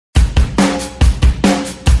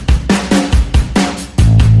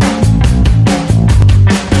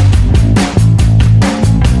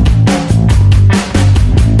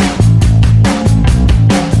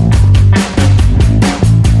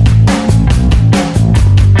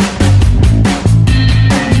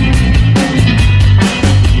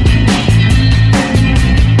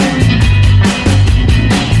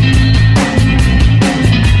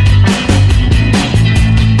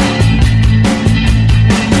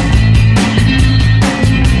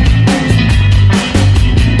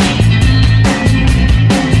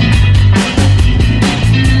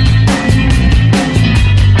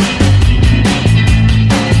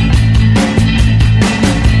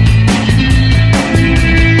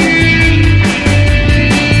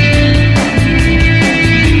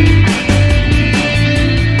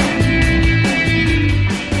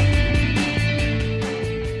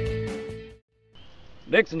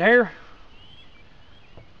idiots in here.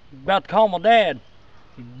 About to call my dad.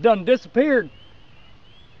 He done disappeared.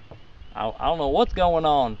 I don't know what's going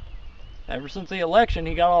on. Ever since the election,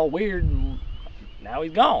 he got all weird, and now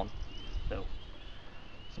he's gone. So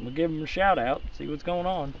I'm gonna give him a shout out, see what's going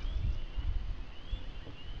on.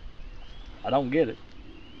 I don't get it.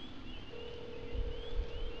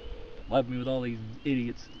 Left me with all these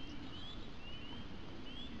idiots.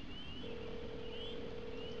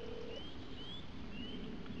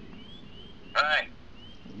 Hey.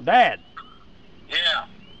 Dad. Yeah.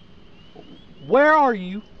 Where are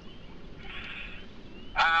you?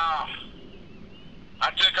 I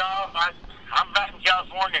took off. I'm back in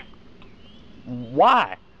California.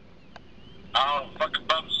 Why? Oh, fucking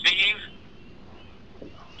Bum Steve.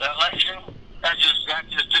 The election. That just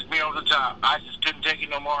took me over the top. I just couldn't take it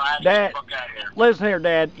no more. I had to get the fuck out of here. Listen here,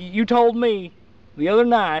 Dad. You told me the other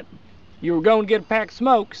night you were going to get a pack of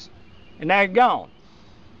smokes, and now you're gone.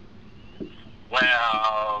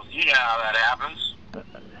 Well, you know how that happens.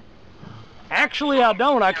 Actually, I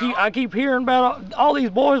don't. I keep hearing about all these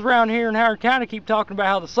boys around here in Howard County keep talking about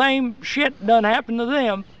how the same shit done happened to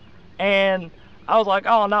them, and I was like,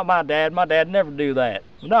 oh, not my dad. My dad never do that.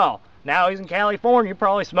 No. Now he's in California,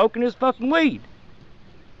 probably smoking his fucking weed.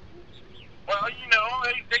 Well, you know,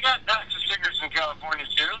 they got packs of cigarettes in California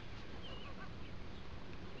too.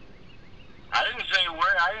 I didn't say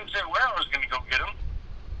where I was going to go get them.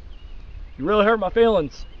 You really hurt my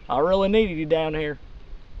feelings. I really needed you down here.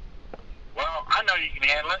 Well, I know you can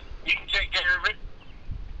handle it. You can take care of it.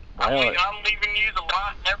 I'm leaving you the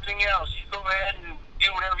lot and everything else. You go ahead and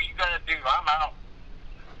do whatever you got to do. I'm out.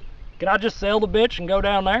 Can I just sell the bitch and go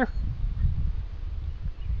down there?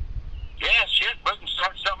 Yeah, shit, we can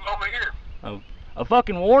start something over here. Oh, a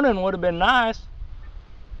fucking warning would have been nice.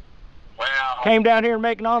 Well, came down here and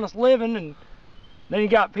make an honest living, and then you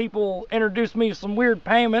got people introduced me to some weird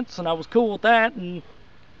payments, and I was cool with that, and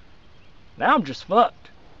now I'm just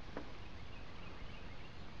fucked.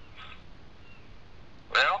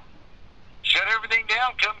 Well, shut everything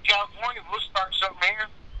down, come to California, we'll start something here.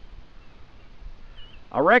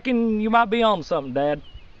 I reckon you might be on something, Dad.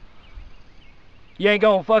 You ain't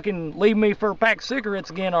gonna fucking leave me for a pack of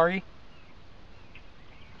cigarettes again, are you?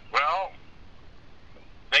 Well,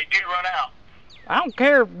 they do run out. I don't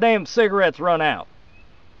care if damn cigarettes run out.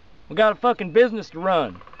 We got a fucking business to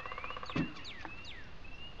run. Well,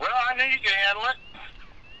 I knew you could handle it.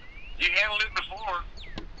 You handled it before.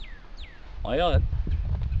 Well,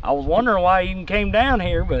 I was wondering why you even came down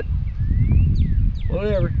here, but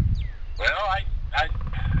whatever. Well,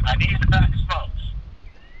 I need the pack of smokes.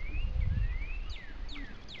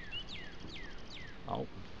 Oh,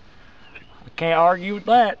 I can't argue with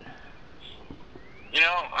that. You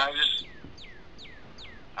know, I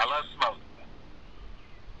love smoke.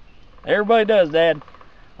 Everybody does, Dad.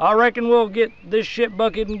 I reckon we'll get this shit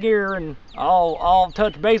bucket in gear, and I'll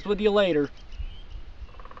touch base with you later.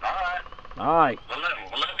 Alright. Alright. Well,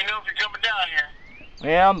 let me know if you're coming down here.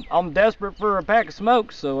 Yeah, I'm desperate for a pack of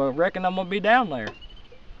smokes, so I reckon I'm gonna be down there.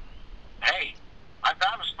 Hey, I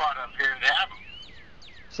found a spot up here to have them.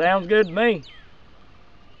 Sounds good to me.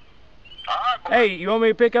 Alright, boy. Hey, you want me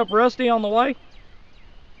to pick up Rusty on the way?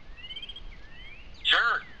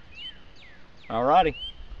 Sure. Alrighty.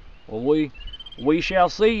 Well, we shall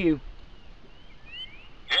see you.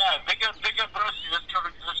 Yeah, pick up Rusty. Let's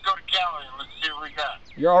go to Cali and let's see what we got.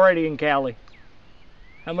 You're already in Cali.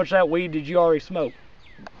 How much of that weed did you already smoke?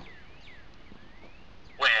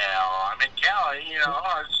 Well, I'm in Cali, you know.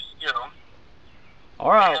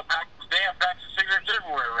 Alright. They have packs of cigarettes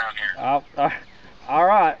everywhere around here.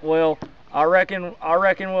 Alright, well, I reckon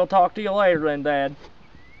we'll talk to you later then, Dad.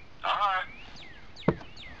 Alright.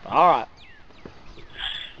 Alright.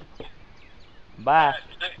 Bye.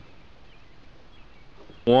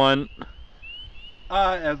 One.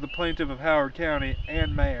 I, as the plaintiff of Howard County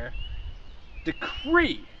and mayor,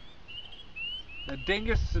 decree that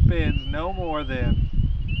Dingus spends no more than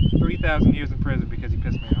 3,000 years in prison because he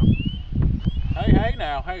pissed me off. Hey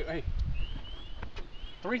now, hey.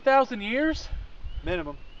 3,000 years?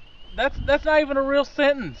 Minimum. That's not even a real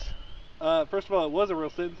sentence. First of all, it was a real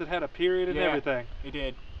sentence. It had a period and everything. It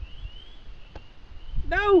did.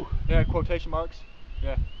 No! Yeah, quotation marks.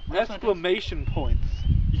 Yeah. Exclamation points.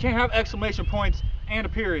 You can't have exclamation points and a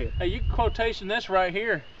period. Hey, you can quotation this right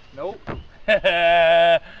here. Nope.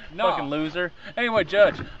 No. Fucking loser. Anyway,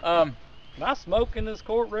 Judge, Can I smoke in this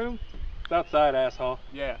courtroom? It's outside, asshole.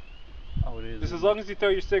 Yeah. Oh, it is. Just as long as you throw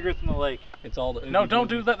your cigarettes in the lake. It's all the... No, don't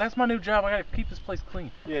do that. That's my new job. I gotta keep this place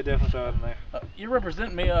clean. Yeah, definitely throw it in there. You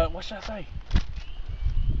represent me. What should I say?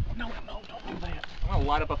 No, don't do that. I'm gonna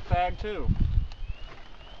light up a fag too.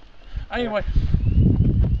 Anyway.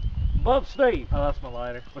 Bub Steve. I lost my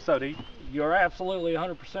lighter. What's up, D? You're absolutely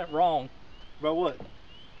 100% wrong. About what?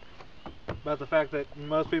 About the fact that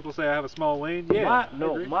most people say I have a small ween? Yeah.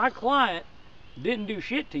 My client didn't do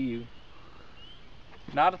shit to you.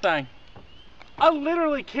 Not a thing. I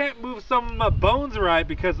literally can't move some of my bones right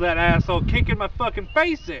because of that asshole kicking my fucking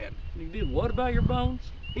face in. You did what about your bones?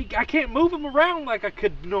 I can't move them around like I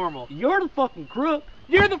could normal. You're the fucking crook.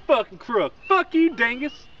 You're the fucking crook. Fuck you,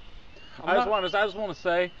 Dingus. I just want to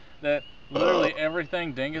say that literally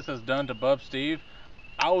everything Dingus has done to Bub Steve,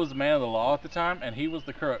 I was the man of the law at the time, and he was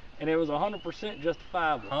the crook. And it was 100%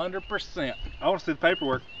 justifiable. 100%. I want to see the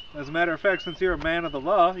paperwork. As a matter of fact, since you're a man of the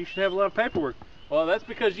law, you should have a lot of paperwork. Well, that's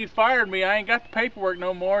because you fired me. I ain't got the paperwork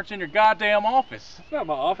no more. It's in your goddamn office. It's not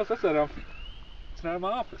my office. I said it's not in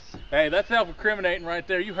my office. Hey, that's self-incriminating right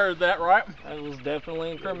there. You heard that, right? That was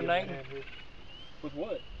definitely incriminating. With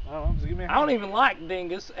what? I don't know. Just give me a hand. I don't even like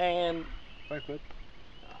Dingus, and Thanks, bud.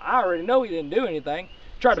 I already know he didn't do anything.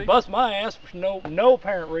 Tried to bust my ass for no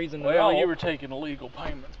apparent reason at all. Well, you were taking illegal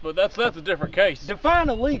payments, but that's a different case. Define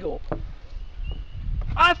illegal.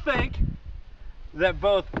 I think that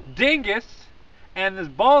both Dingus and this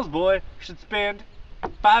Balls boy should spend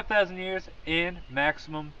 5,000 years in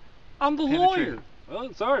maximum. I'm the penitentiary. lawyer.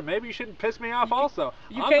 Well, sorry, maybe you shouldn't piss me off also.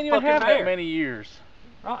 You I'm can't the even fucking have mayor. that many years.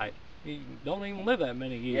 Right. You don't even live that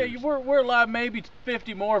many years. Yeah, we're alive maybe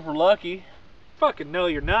 50 more if we're lucky. Fucking no,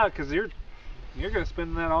 you're not, because you're gonna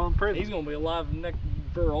spend that all in prison. He's gonna be alive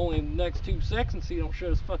for only the next 2 seconds. So he don't shut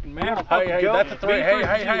his fucking mouth. Hey, go. that's a threat. Hey,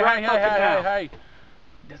 Beavers, you right fucking now. hey.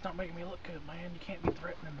 That's not making me look good, man. You can't be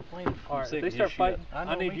threatening the plaintiff. Alright, sick if they of start his fighting, shit.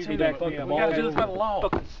 I need you to too, back but me up. fucking We gotta do balls this by the law.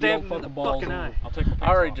 Fucking stab him in the balls fucking eye. over. I'll take the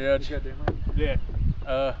All right, off. Judge. You goddamn right. Yeah.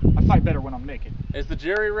 I fight better when I'm naked. Is the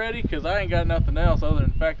jury ready? Because I ain't got nothing else other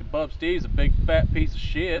than the fact that Bub Steve's a big fat piece of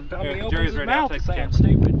shit. I mean, he the opens jury's his ready. I'll mouth take to the sound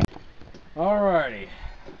camera. stupid. Alrighty.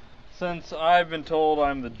 Since I've been told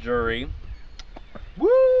I'm the jury,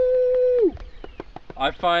 Woo!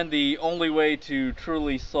 I find the only way to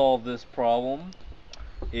truly solve this problem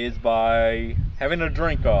is by having a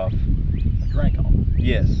drink off. A drink on.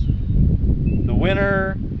 Yes. The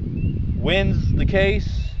winner wins the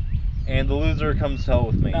case, and the loser comes to hell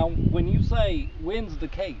with me. Now, when you say wins the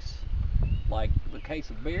case, like the case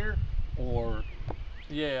of beer, or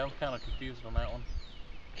Yeah, I'm kind of confused on that one.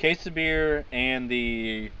 Case of beer and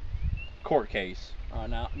the court case.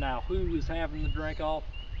 now who is having the drink off?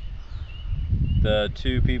 The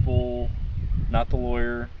two people, not the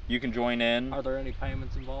lawyer. You can join in. Are there any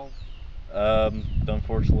payments involved?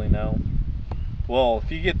 Unfortunately, no. Well,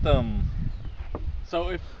 if you get them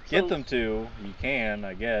to, you can,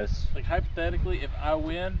 I guess. Like hypothetically, if I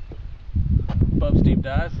win, Bub Steve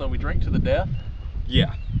dies, so we drink to the death.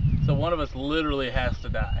 Yeah. So one of us literally has to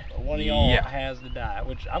die. One of y'all Yeah. has to die,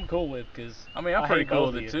 which I'm cool with, because I mean, I'm pretty cool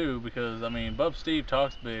with it too, because I mean, Bub Steve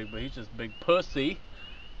talks big, but he's just a big pussy.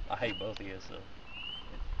 I hate both of you, so.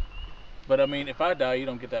 But I mean, if I die, you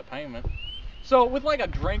don't get that payment. So with like a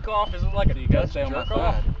drink off, is it like a You gotta stay on my jerk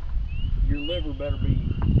off? side. Your liver better be.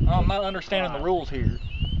 I'm not understanding the rules here.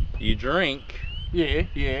 You drink, Yeah.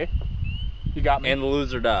 You got me. and the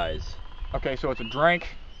loser dies. Okay, so it's a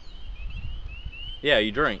drink. Yeah,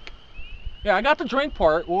 you drink. Yeah, I got the drink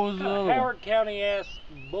part. What was the other one? Howard County ass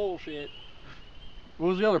bullshit. What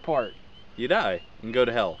was the other part? You die and go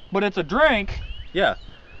to hell. But it's a drink. Yeah.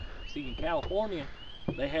 See, in California,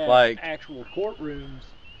 they have Like- actual courtrooms.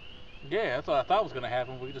 Yeah, that's what I thought was gonna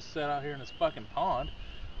happen. We just sat out here in this fucking pond.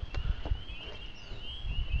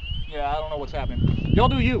 Yeah, I don't know what's happening. Y'all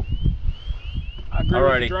do you. I agree with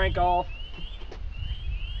Alrighty. the drink off.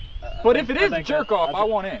 But if it I is a think jerk off, I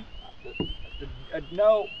want in.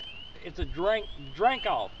 No, it's a drink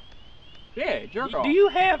off. Yeah, jerk off. Do you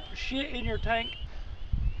have shit in your tank?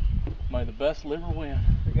 May the best liver win.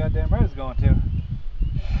 The goddamn right is going to.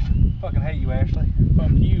 Fucking hate you, Ashley.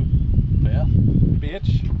 Fuck you, Beth.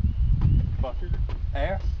 Bitch. Fucker.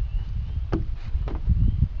 Ass. Still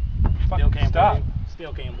Fucking can't stop. believe.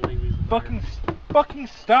 Still can't believe he's the Fucking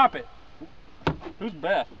stop it. Who's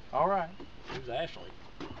Beth? All right. Who's Ashley?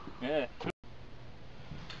 Yeah.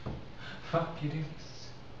 Fuck you, Dingus.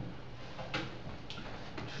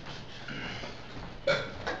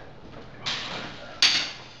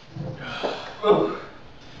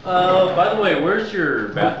 By the way, where's your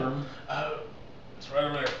bathroom? It's right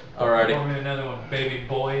over there. Alrighty. Pour me another one, baby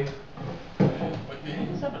boy.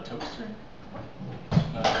 Is that a toaster?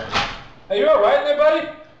 Hey, you alright there, buddy?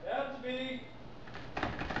 That's me.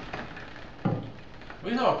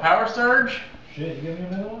 We have a power surge? Shit, you give me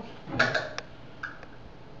another one?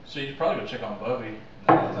 So you should probably go check on Bubby.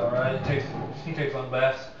 No, it's alright. He takes on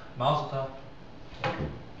baths. Mazel tov.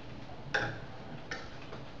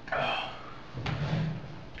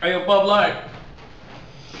 Hey, yo, Bud Light.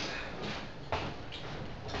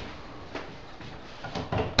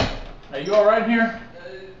 Hey, you all right in here?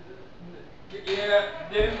 Yeah,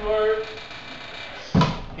 didn't work.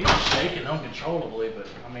 He was shaking uncontrollably, but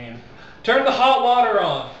I mean. Turn the hot water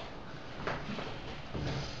on.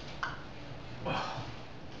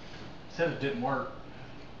 Said it didn't work.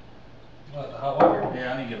 What, the hot water?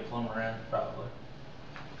 Yeah, I need to get a plumber in, probably.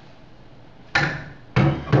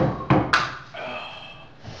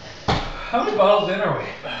 How many bottles in are we?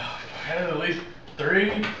 At least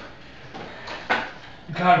 3.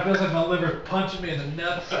 God, it feels like my liver's punching me in the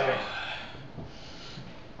nuts.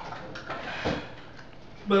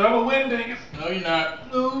 But I'm a win, Dingus. No, you're not.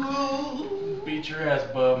 Beat your ass,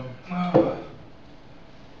 bub.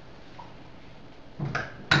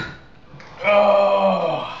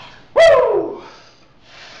 Oh. Woo!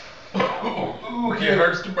 Ooh, it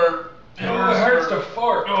hurts to burp. It hurts to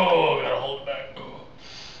fart. Oh, I gotta hold it back.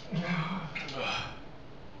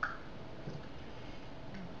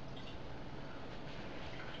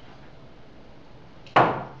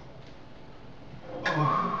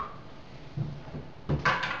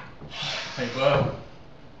 Hey, bub.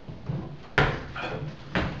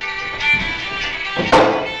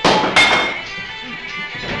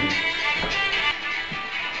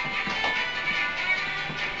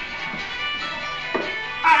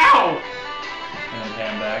 Ow! And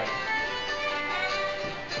hand back.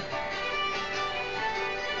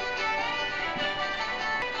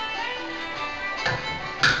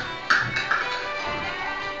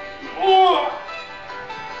 Oh!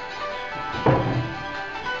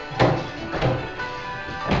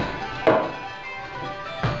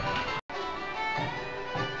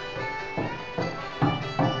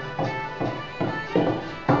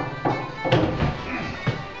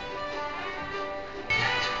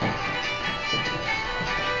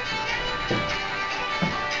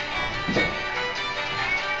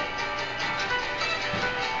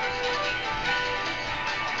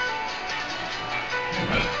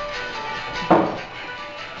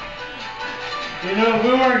 You know, if we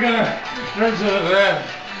weren't gonna turn to that,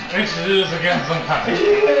 we should do this again sometime.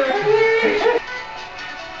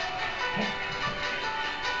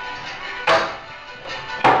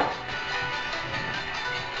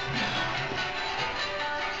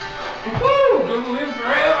 Woo! Gonna live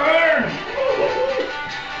forever!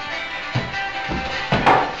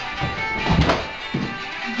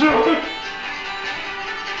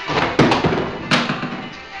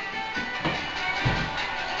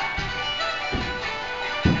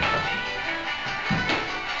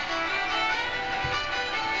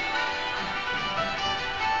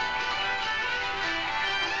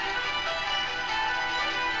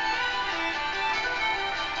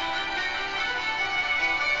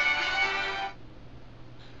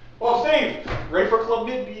 Well, Steve, ready for Club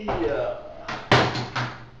Media?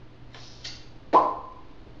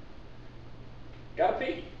 Gotta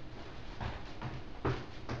pee.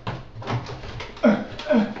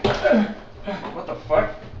 What the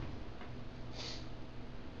fuck?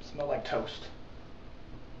 Smell like toast.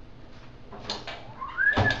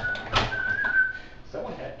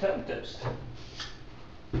 Someone had tongue toast.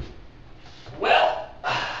 Well,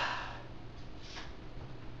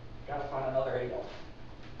 gotta find another Adolf.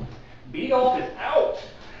 Beedolf is out.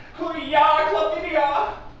 Hoo-yah, Club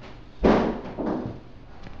Media.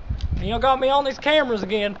 You got me on these cameras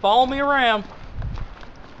again, follow me around.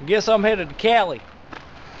 I guess I'm headed to Cali.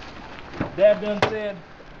 Dad done said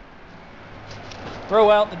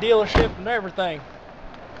throw out the dealership and everything.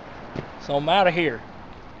 So I'm out of here.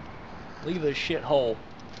 Leave this shithole.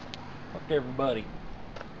 Fuck everybody.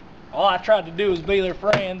 All I tried to do was be their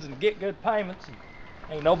friends and get good payments. And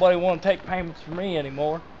ain't nobody want to take payments from me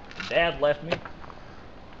anymore. Dad left me.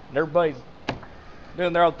 And everybody's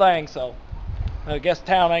doing their own thing, so I guess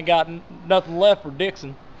town ain't got nothing left for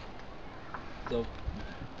Dixon. So,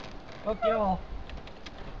 fuck y'all.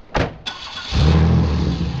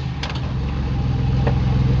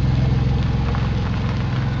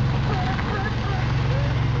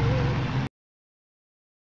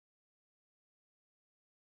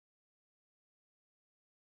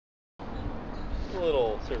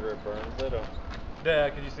 Little cigarette burns. They don't.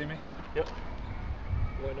 Dad, can you see me? Yep.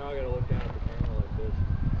 Wait, now I gotta look down at the camera like this.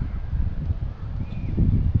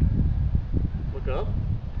 Look up.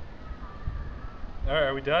 All right,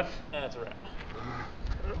 are we done? That's right.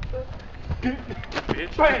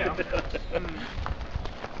 Bitch. Bam.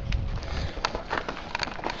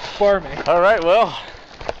 Pardon me. All right, well,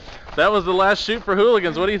 that was the last shoot for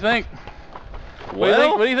Hooligans. What do you think?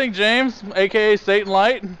 Well, What do you think, James, aka Satan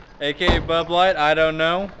Light? AKA Bub Light, I don't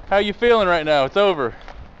know. How you feeling right now? It's over.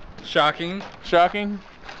 Shocking. Shocking.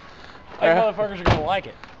 I think motherfuckers are gonna like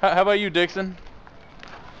it. How about you, Dixon?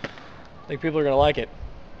 I think people are gonna like it.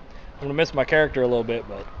 I'm gonna miss my character a little bit,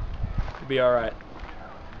 but it'll be all right.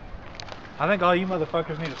 I think all you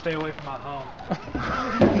motherfuckers need to stay away from my home.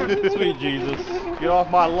 Sweet Jesus. Get off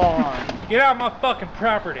my lawn. Get out of my fucking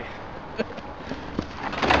property.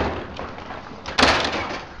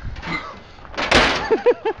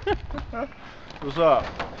 What's up?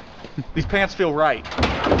 These pants feel right.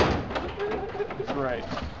 That's right.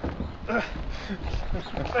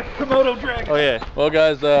 Komodo dragon. Oh yeah. Well,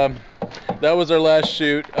 guys, that was our last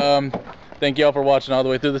shoot. Thank y'all for watching all the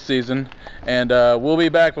way through the season, and we'll be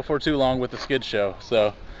back before too long with the skid show.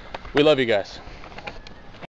 So we love you guys.